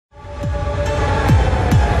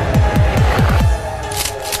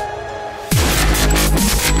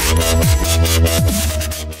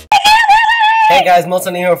Alright guys,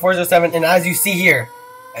 Molson here 407, and as you see here,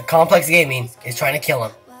 Complex Gaming is trying to kill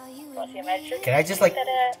him. Can I just like...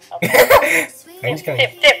 I'm just gonna...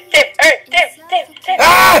 Tip.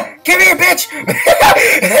 Ah! Come here, bitch! Are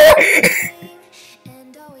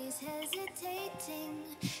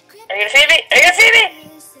you gonna feed me? Are you gonna feed me?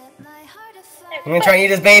 I'm gonna try and eat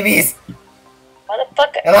his babies!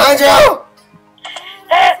 Motherfucker. Alejandro!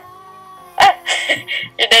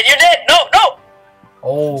 You're dead! No!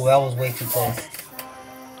 Oh, that was way too close.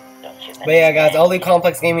 But yeah guys, I'll leave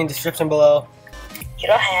Complex Gaming description below. You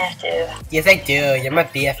don't have to. Yes I do, you're my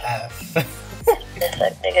BFF. This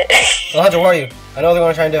look, nigga. Alejandro, where are you? I know what they're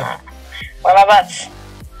gonna try and do. Where are my butts?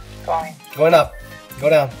 Going. Going up. Go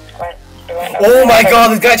down. Going up. Oh my god,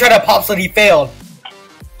 this guy tried to pop so he failed.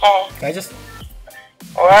 Hey. Can I just...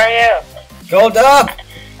 Where are you? Go up!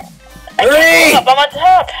 Hurry! I'm on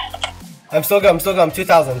top! I'm still good, I'm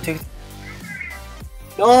 2,000.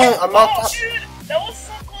 No, I'm not top. Dude, that was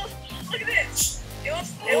so close. Look at this. It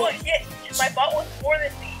was, yeah, my bot was more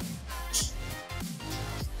than me.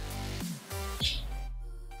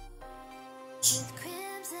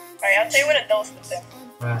 Alright, I'll tell you what a dose with them.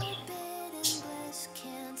 Right.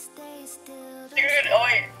 Dude, oh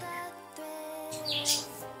wait.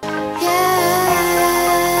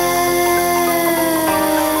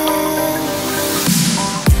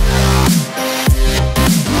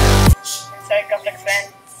 Sorry, Complex fan.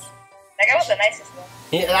 That guy was the nicest one.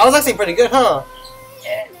 Yeah, that was actually pretty good, huh?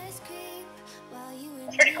 Yeah.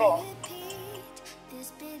 That's pretty cool.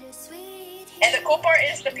 And the cool part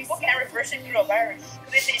is the people can't reverse it through a virus.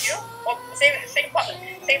 Because if they do, oh, same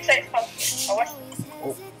size puzzle. Oh, what?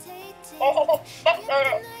 Oh, fuck,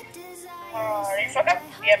 no. Did you fuck up?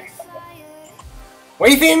 Yeah, you fucked up. Where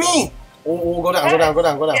are you feeding me? Oh, go down.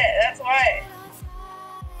 Yeah, that's why.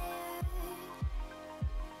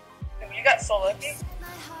 Dude, you got so lucky.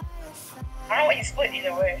 I don't know what you split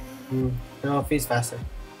either way. No, it feeds faster.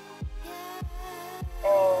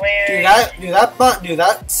 Oh, wait. Dude,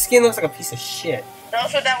 that skin looks like a piece of shit. No,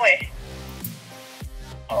 so that way.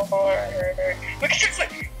 Oh, right. We can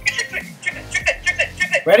trick it.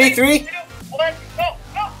 Ready? 3? 2, 1, go!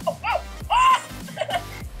 Ah!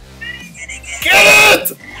 Get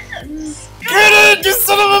it! Get it, you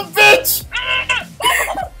son of a bitch!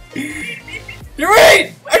 You're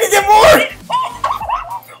right! I can get more!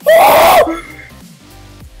 Oh!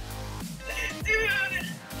 Dude!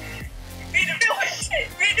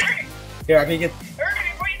 Here, I can get...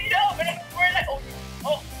 Hurry, before you need help! Where is that?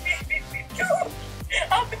 Oh,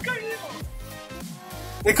 I'll become you!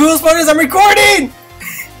 The coolest part is I'm recording!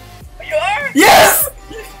 You are? Yes!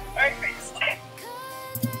 Alright, great.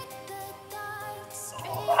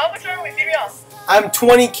 How much are we, Vivian? I'm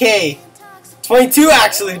 20k. 22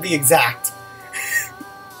 actually to be exact.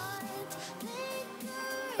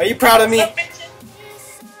 Are you proud of me?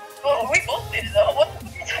 Oh, we both did it though. What the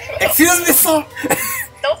fuck are you talking about? Excuse me, sir.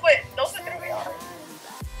 Don't quit through me hard.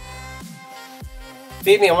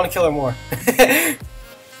 Feed me, I want to kill her more.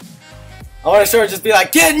 I want to show her just be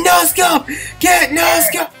like, get no scope! Get no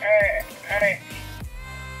scope! Alright.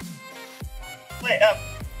 Wait, yeah,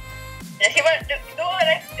 keep on, do what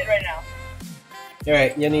I did right now.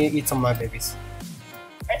 Alright, you need to eat some of my babies.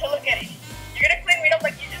 Alright, so look at it. You're gonna clean me up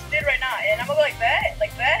like you just did right now, and I'm gonna go like that.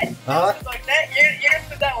 Uh-huh. Like that, you're gonna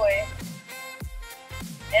split that way.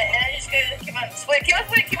 And I'm just gonna keep on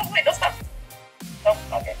split, don't stop. Nope,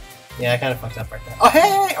 okay. Yeah, I kind of fucked up right there. Oh,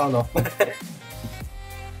 hey! Oh, no.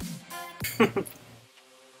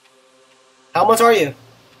 How much are you?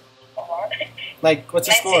 Like, what's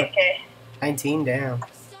your score? 19K. 19, damn.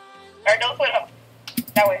 Alright, don't split up.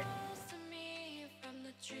 That way.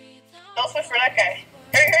 Don't split for that guy.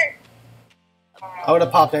 Hurry. I would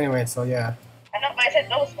have popped anyway, so yeah. I know, but I said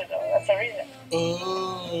don't split though, that's the reason.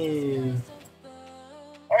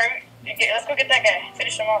 Alright, let's go get that guy.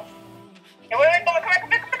 Finish him off. Hey, wait, come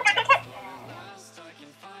back, don't fuck!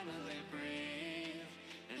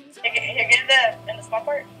 Here, get in the small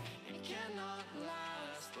part.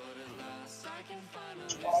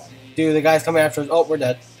 Dude, the guy's coming after us. Oh, we're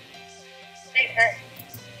dead. Hey, hurry.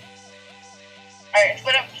 Alright,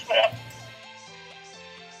 split up.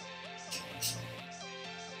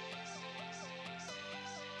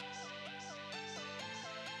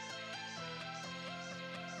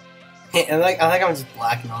 I like I'm just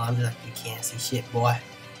black and all. I'm just like, you can't see shit, boy.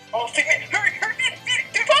 Oh, hurry,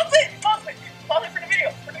 dude, pause it for the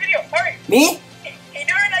video, hurry. Me? Can you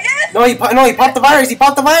do it right now? Yes! No, he popped the virus.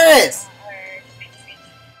 Alright, speech.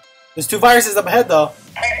 There's 2 viruses up ahead, though.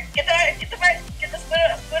 Alright, get the virus, get the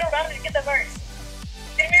split around and get the virus.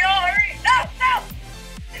 Get me all, hurry! No!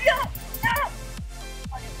 Get me all! No!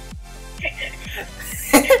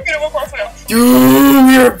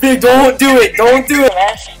 Dude, you're big. Don't do it. Don't do it.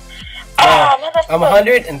 Oh, I'm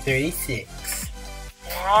 136.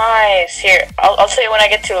 Nice. Here, I'll say it when I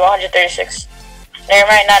get to 136. Never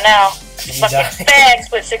mind, not now. Fucking bag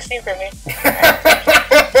split 16 for me.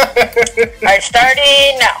 Alright,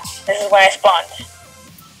 starting now. This is when I spawned.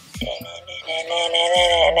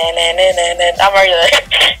 I'm already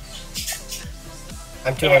there.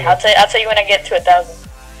 I'm 200. Here, I'll tell you when I get to 1,000.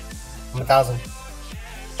 I'm 1,000.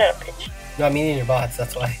 Shut up, bitch. No, I'm eating your bots,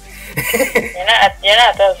 that's why. You're not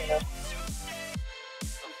 1,000 though.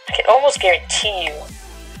 I can almost guarantee you.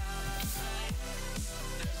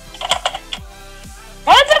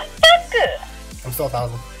 Motherfucker! I'm still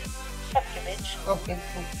 1,000. Fuck you, bitch. Okay.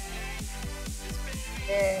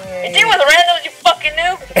 You're dealing with randoms, you fucking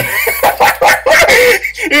noob!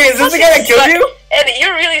 Hey, is this the guy that killed you? Eddie, you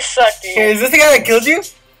really suck, dude. Hey, is this the guy that killed you?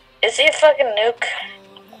 Is he a fucking nuke?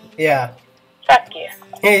 Yeah. Fuck you.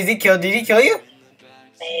 Hey, did he kill you?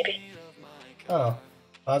 Maybe. Oh.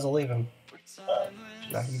 I was leave him.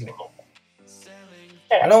 No, he didn't.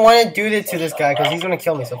 I don't want to do this to this guy because he's gonna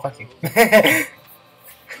kill me, so fuck you.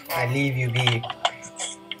 I leave you be.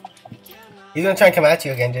 He's gonna try and come at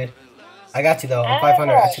you again, dude. I got you though. I'm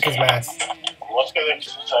 500. I took his mask. Shut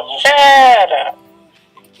up.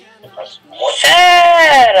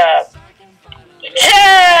 Shut up.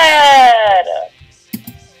 Shut up.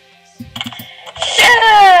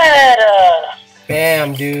 Shut up.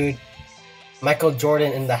 Bam, dude. Michael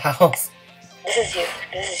Jordan in the house. This is you.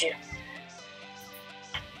 This is you.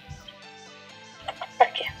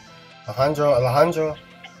 Fuck you. Alejandro.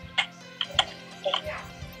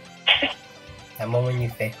 That moment you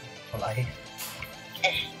fake. Wallahi.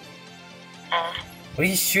 What are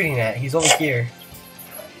you shooting at? He's over here.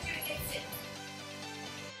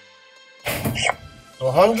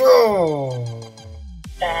 Alejandro!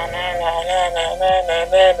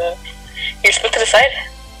 You're split to the side?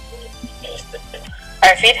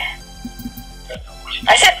 Alright, feed.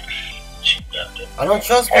 I said. I don't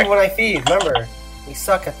trust people when I feed, remember? We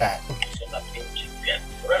suck at that.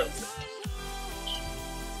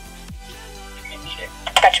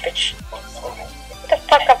 Gotcha, bitch. What the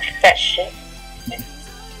fuck up with that shit?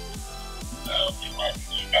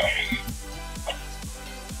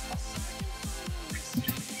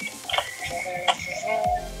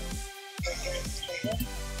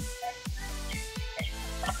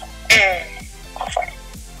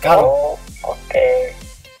 Got him. Oh, okay.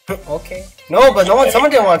 Okay. No, but someone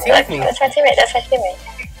didn't want to team with me. That's my teammate, that's my teammate.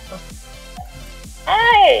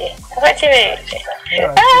 Hi! That's my teammate.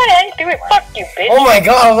 Yeah. Hi! Do it, fuck you, bitch. Oh my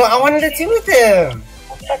god, I wanted to team with him.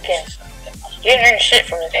 Fuck him. You didn't earn shit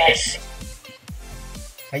from this guys.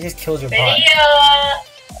 I just killed your bot.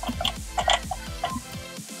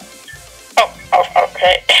 Oh,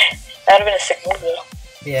 okay. That would've been a sick move though.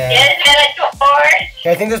 Yeah.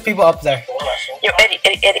 Yeah, I think there's people up there. Yo, Eddie.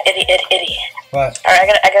 What?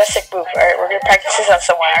 Alright, I got a sick move. Alright, we're gonna practice this on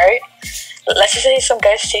someone, alright? Let's just say some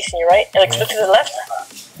guy's chasing you, right? And like, look to the left.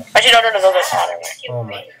 Actually, no, that's not him. Oh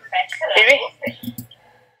my. Did we?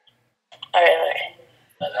 Okay.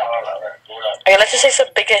 Okay, let's just say some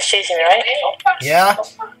big guy's chasing me, right? Yeah,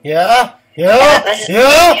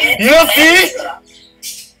 feed!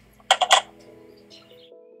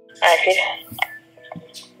 Alright, feed.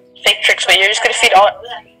 Fake tricks, but you're just gonna feed all.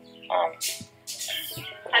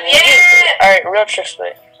 Alright, real tricks,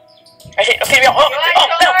 but. Actually, feed me all. Oh,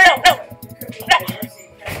 no!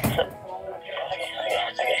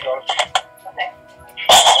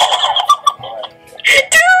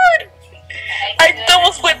 Dude! I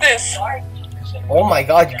double split this! Oh my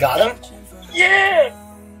god, you got him? Yeah!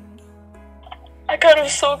 I got him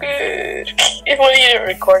so good. If only you didn't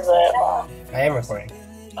record that. I am recording.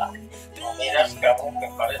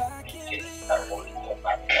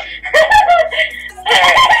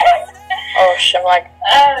 Oh shit, I'm like,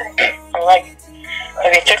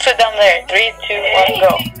 okay, tricks are down there. 3, 2, 1,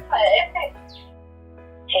 go.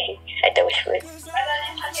 Hey, I double split.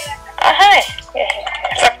 Hi! Yeah,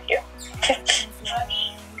 fuck you.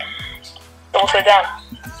 Double split down.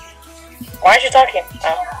 Why aren't you talking?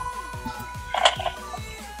 Oh.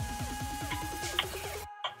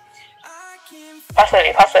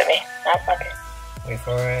 Pass with me. No, okay. Wait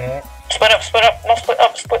for it. Split up. No, split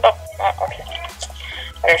up. Oh, okay.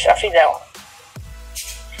 Okay, I'll feed that one.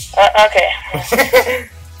 Okay.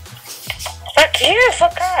 Fuck you,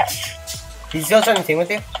 fuck off. He's still trying to team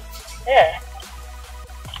with you? Yeah.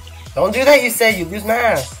 Don't do that, you said you lose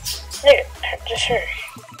mass. Nigga, just hurry.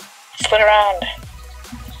 Split around.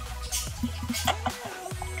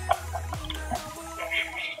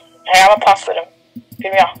 Hey, I'm gonna pause with him.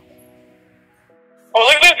 Feed me off. Oh,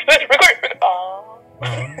 look, record.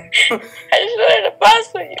 I just wanted to pass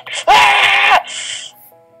with you. Ah!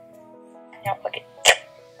 Yeah, fuck it.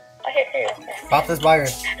 Oh, here. Pop this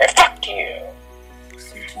virus. Hey, fuck you.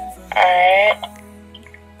 Alright.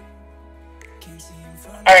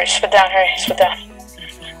 Alright, spit down, hurry, spit down.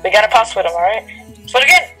 We gotta pass with him, alright? Spit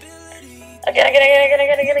again! Again.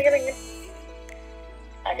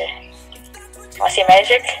 Okay. Wanna see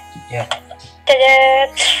magic? Yeah.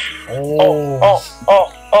 Oh.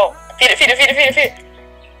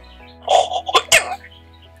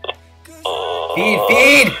 Feed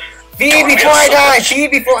it. Feed before I die! Feed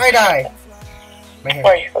before I die! Right here.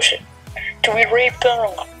 Where are you? Oh shit. Do we rape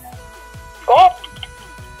them? Go up!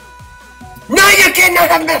 No, you cannot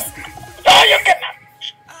have this! No, you cannot!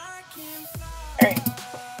 Hurry.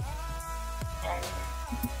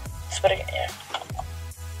 Spit again, yeah.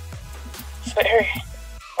 Spit, hurry.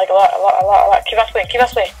 Like a lot. Keep on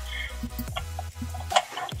spitting.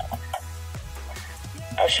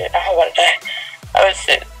 Oh shit, I'm about to die. Oh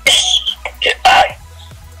shit.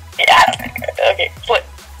 Yeah. Okay, split.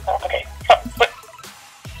 Oh, okay. Split.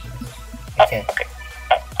 Okay. Okay.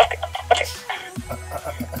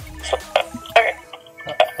 Split. Okay.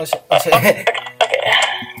 Oh shit. Okay.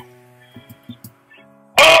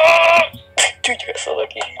 Dude, you got so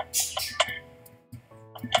lucky.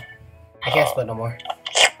 I can't split no more.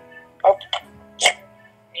 Oh.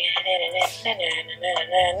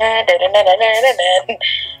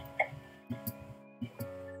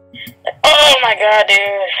 Oh my god,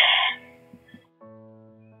 dude.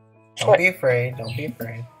 Don't be afraid.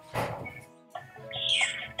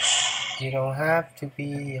 You don't have to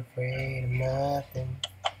be afraid of nothing.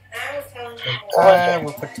 I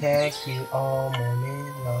will protect you all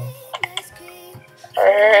morning long.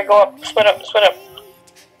 Alright, go up. Split up.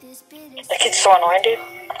 That kid's so annoying, dude.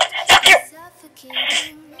 Fuck you!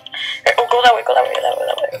 Right, oh, go that way.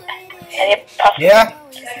 And you pop.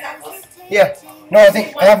 Yeah. No, I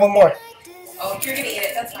think I have one more. Oh, you're gonna eat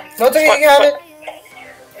it, that's fine. No, it's okay, you can have it.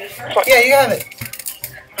 Yeah, you can have it.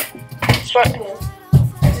 Split.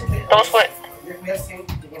 Don't split.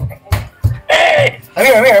 Hey!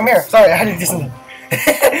 I'm here. Sorry, I had to do something.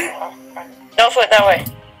 Don't split that way.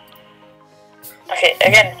 Okay,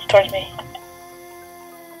 again, towards me.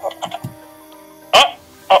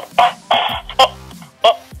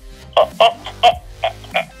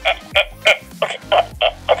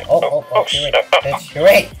 You're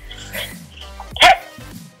right.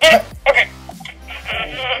 Okay.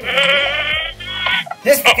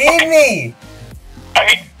 Just feed me.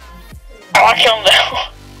 Okay. I want to kill him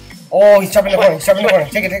now. Oh, he's chopping the corner.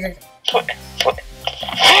 Take it. Split.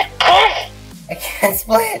 I can't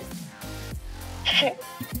split.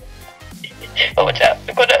 Oh, watch out.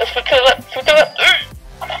 Go down. Split to the left.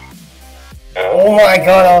 Oh my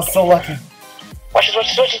god, I was so lucky. Watch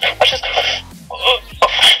this.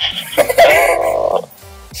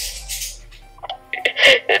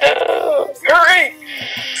 Hurry!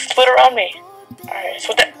 Split around me. Alright,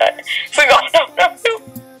 split that. Split go. No.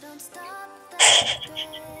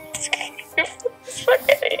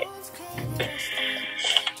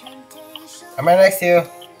 I'm right next to you.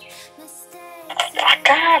 Fuck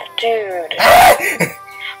off, dude.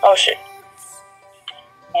 Oh shit.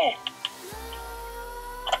 Yeah.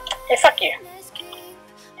 Hey, fuck you.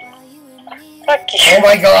 Fuck you. Oh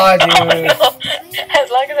my god, dude. Oh, no. As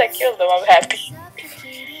long as I killed them, I'm happy.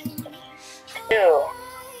 Ew.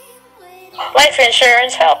 Life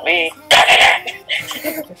insurance, help me. That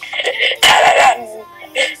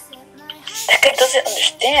guy doesn't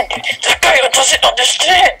understand, dude. That guy doesn't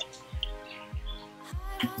understand.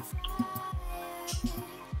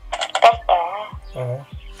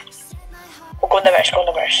 We'll go in the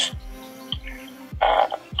verse.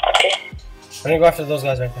 Okay. I'm gonna go after those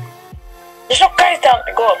guys right there. There's no guys down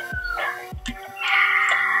there. Go up.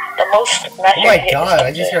 The most Oh my god,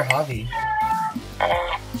 I just hear Javi. I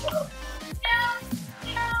know.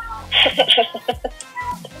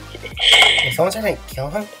 Is someone trying to kill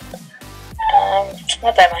him?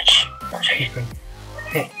 Not that much.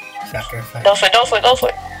 Sacrifice. Don't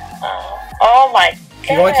split. Oh my god.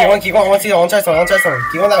 Keep going. One try someone. Keep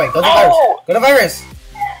going that way. Go to the virus.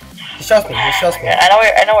 Just trust me. Yeah, I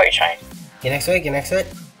know what you're trying. Get next to it.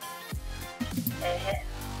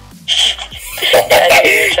 Yeah, I know what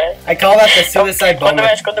you're trying. I call that the suicide bomb. Go in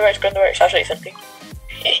the verse. I'll show you something.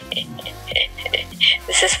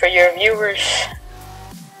 This is for your viewers.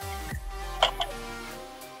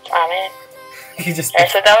 Aw, man. You just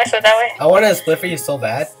Split that way. I wanted to split for you so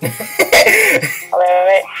bad. Wait.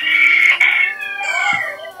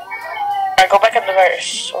 Alright, go back up the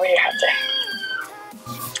verse. Over here, after.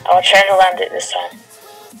 I'll try to land it this time.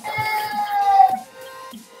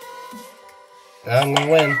 I'm gonna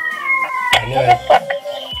win. I knew What the it. fuck?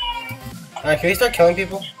 Alright, can we start killing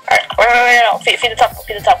people? Alright, wait, no. Feed the top one,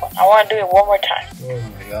 feed the top one. I want to do it one more time. Oh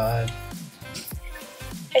my god.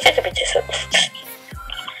 It's just a bit just. Okay,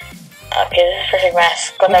 this is perfect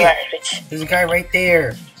mask. Go Okay. never, bitch. There's a guy right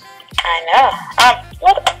there. I know.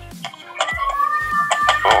 What?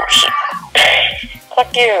 Oh shit.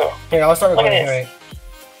 Fuck you. Here, I'll start Look at recording. this. Alright.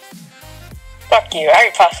 Fuck you. I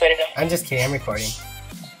already passworded him. I'm just kidding. I'm recording.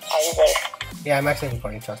 Oh, you better. Yeah, I'm actually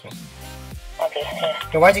recording. Trust me. Okay, here.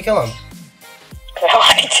 Hey, why'd you kill him? Cause I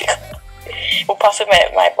wanted to. We'll pass him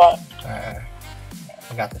at my bot. Alright.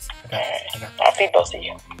 I got this. I got this. I got this. I'll feed both of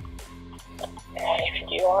you. If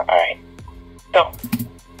you want, alright. Go.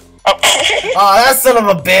 Oh. Oh, that son of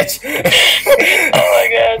a bitch! Oh my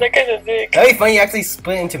god, that guy's a dick. That'd be funny. You actually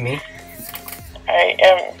split into me. Alright,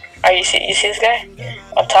 you see this guy? Yeah.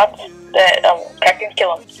 On top? That, Kraken,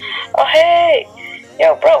 kill him. Oh, hey!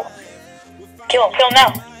 Yo, bro! Kill him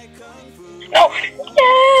now! No!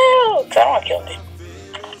 No! Cause I don't want to kill him, dude.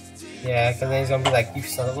 Yeah, because then he's gonna be like, you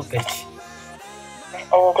son of a bitch.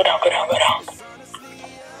 Oh, go down.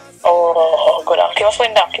 Oh, go down. Keep us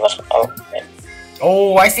splitting down. Oh, man.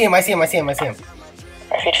 Oh, I see him. Alright,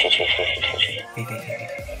 feed. Feed.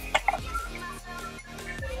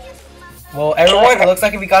 Well, everyone, it looks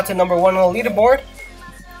like we got to number 1 on the leaderboard.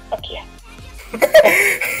 Fuck you.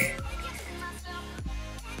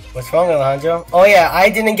 What's wrong, Alejandro? Oh yeah, I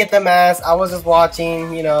didn't get the mask. I was just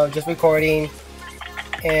watching, you know, just recording.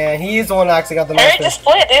 And he is the one that actually got the I mask. already just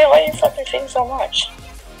split, dude. Why are you fucking saying so much?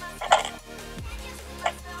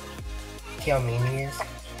 See how mean he is?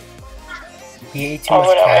 He ate too Oh, much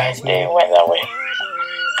go that way. cash. They went that way.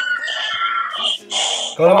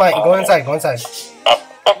 Go inside. Up,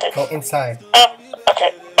 okay. Go inside. Up,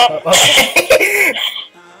 okay. Up. Okay.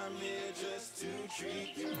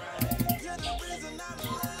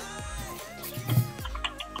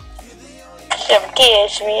 Some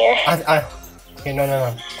cashmere. Okay,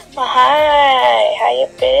 no. Oh, hi. How you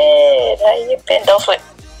been? Don't split.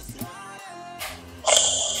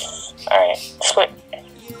 Alright, split.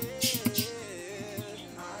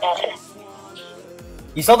 Okay.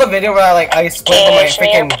 You saw the video where I split my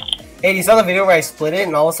Cashmere. freaking. Hey, you saw the video where I split it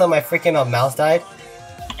and all of a sudden my freaking mouse died?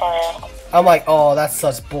 Oh, yeah. I'm like, oh, that's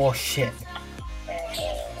such bullshit.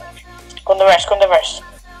 Go in the verse.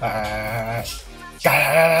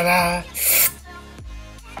 Da-da-da-da-da.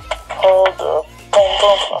 Hold up.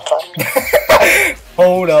 Boom. I'm sorry.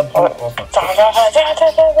 Hold up. Oh, fuck.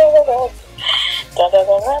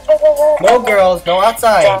 No girls, no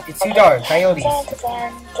outside. It's too dark. Coyotes.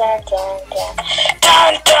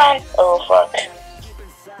 Oh fuck.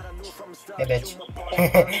 Hey, bitch.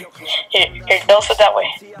 Here, don't split that way.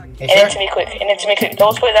 Hey, And sure? then to me quick.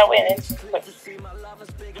 Don't split that way and then quick.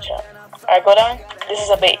 Alright, go down. This is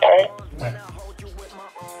a bait, alright? Alright.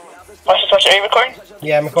 Watch. Are you recording?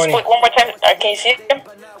 Yeah, I'm recording. Split one more time. Can you see him?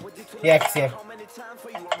 Yeah, I can see him.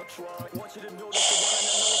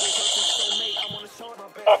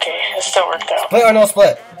 Okay, it still worked out. Split or no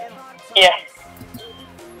split? Yeah.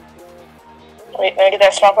 Wait, let me get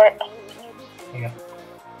that small part. Yeah.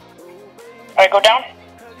 Alright, go down.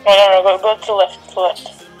 No, go to the left.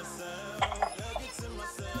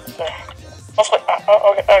 There. I'll split.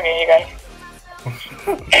 Okay, you got it.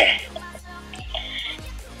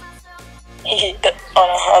 Oh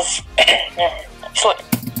no, I was... yeah. Split.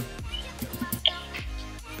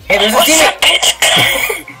 Hey, there's a What's teammate! up, bitch?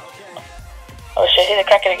 Oh shit, hit the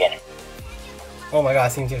Kraken again. Oh my god, I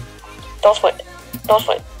see him too. Don't split.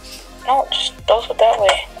 No, just don't split that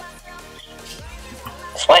way.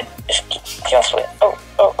 Split. Just keep on split. Oh,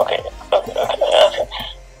 okay.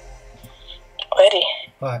 Eddie,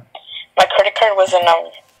 What? my credit card was on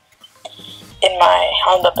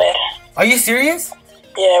the bed. Are you serious?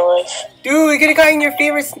 Yeah, it was. Dude, we could've gotten your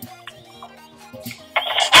favorite.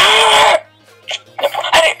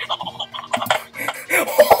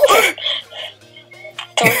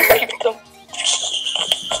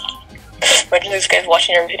 Imagine this guy's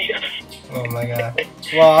watching your video. Oh my god.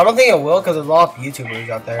 Well, I don't think it will because there's a lot of YouTubers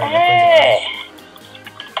out there. Hey!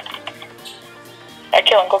 I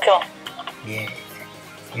kill him, go kill him. Yeah.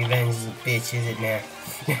 Revenge is a bitch, is it now?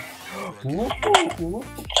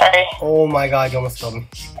 Sorry. Oh my god, you almost killed me.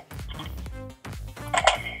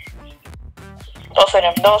 Don't slit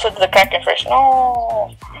him. Don't slit the Kraken first.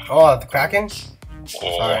 No. Oh, the Kraken?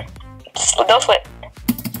 Yeah. Sorry. Don't slit.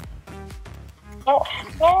 No.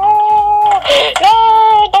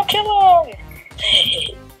 Don't kill him.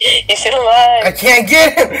 He's still alive. I can't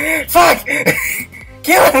get him! Fuck!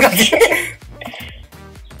 Kill him! Goddammit.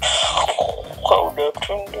 Hold up.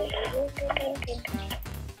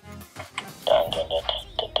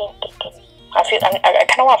 I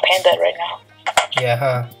kind of want Panda right now. Yeah,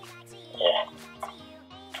 huh? Yeah.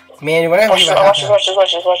 Man, when I Watch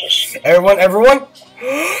this. Everyone.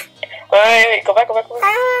 Wait, go back.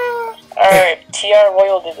 Alright, TR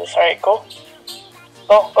Royal did this. Alright, go.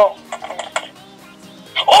 Go.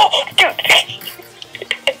 Oh, dude!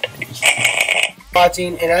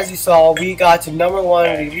 Watching, and as you saw, we got to number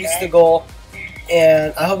 1. We reached the goal,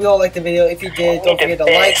 and I hope you all liked the video. If you did, don't forget to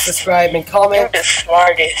like, subscribe, and comment. You're the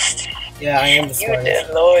smartest. Yeah, I am the smartest. You're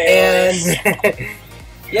the loyalist. And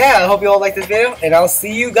yeah, I hope you all liked this video, and I'll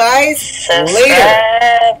see you guys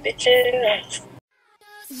Subscribe, later. bitches.